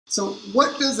So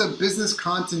what does a business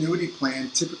continuity plan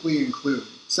typically include?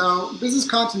 So business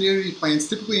continuity plans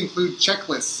typically include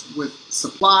checklists with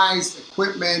supplies,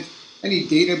 equipment, any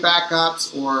data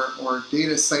backups or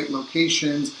data site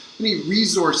locations, any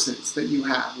resources that you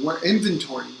have, what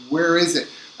inventory, where is it?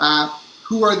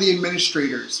 Who are the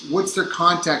administrators? What's their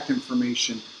contact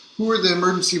information? Who are the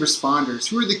emergency responders?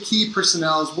 Who are the key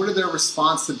personnel? What are their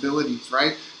responsibilities,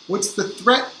 right? What's the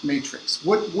threat matrix?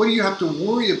 What do you have to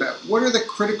worry about? What are the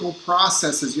critical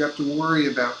processes you have to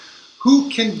worry about? Who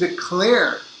can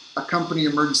declare a company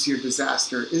emergency or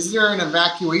disaster? Is there an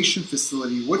evacuation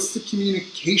facility? What's the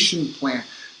communication plan?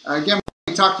 Again,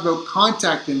 we talked about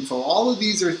contact info. All of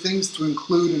these are things to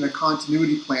include in a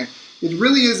continuity plan. It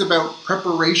really is about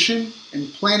preparation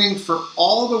and planning for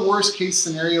all the worst case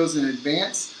scenarios in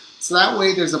advance. So that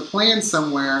way there's a plan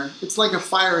somewhere. It's like a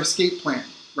fire escape plan,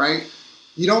 right?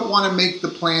 You don't want to make the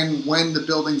plan when the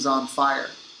building's on fire.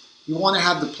 You want to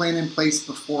have the plan in place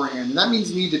beforehand. And that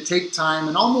means you need to take time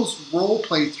and almost role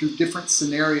play through different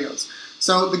scenarios.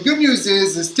 So the good news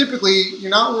is typically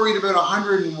you're not worried about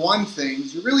 101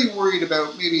 things. You're really worried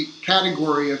about maybe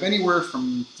category of anywhere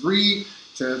from 3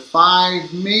 to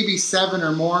 5, maybe 7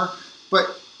 or more.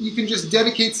 But you can just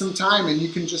dedicate some time and you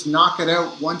can just knock it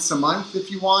out once a month if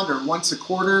you want, or once a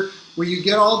quarter, where you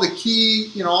get all the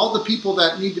key, all the people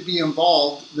that need to be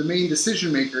involved, the main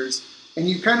decision makers, and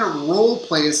you kind of role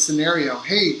play a scenario.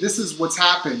 Hey, this is what's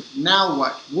happened. Now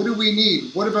what? What do we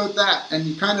need? What about that? And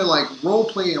you kind of like role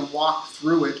play and walk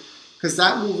through it, because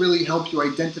that will really help you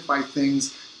identify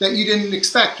things that you didn't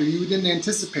expect or you didn't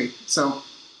anticipate. So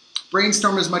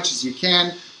brainstorm as much as you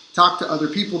can, talk to other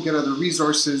people, get other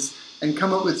resources, and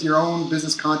come up with your own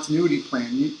business continuity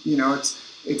plan.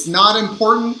 It's not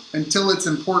important until it's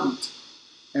important,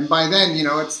 and by then,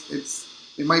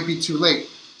 it might be too late.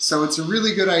 So it's a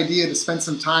really good idea to spend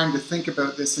some time to think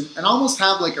about this and almost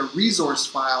have like a resource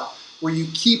file where you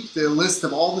keep the list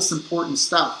of all this important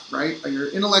stuff, right? Your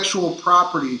intellectual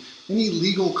property, any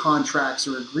legal contracts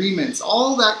or agreements,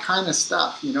 all that kind of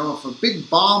stuff. If a big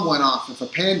bomb went off, if a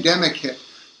pandemic hit,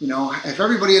 if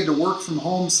everybody had to work from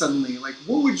home suddenly, like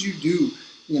what would you do?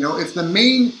 If the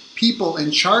main people in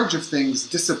charge of things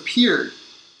disappeared,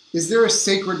 is there a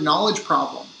sacred knowledge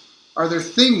problem? Are there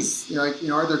things,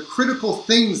 are there critical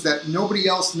things that nobody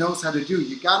else knows how to do?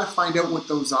 You got to find out what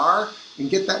those are and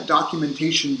get that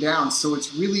documentation down so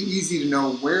it's really easy to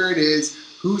know where it is,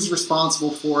 who's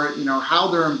responsible for it, how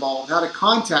they're involved, how to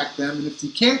contact them, and if you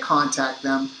can't contact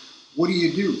them, what do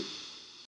you do?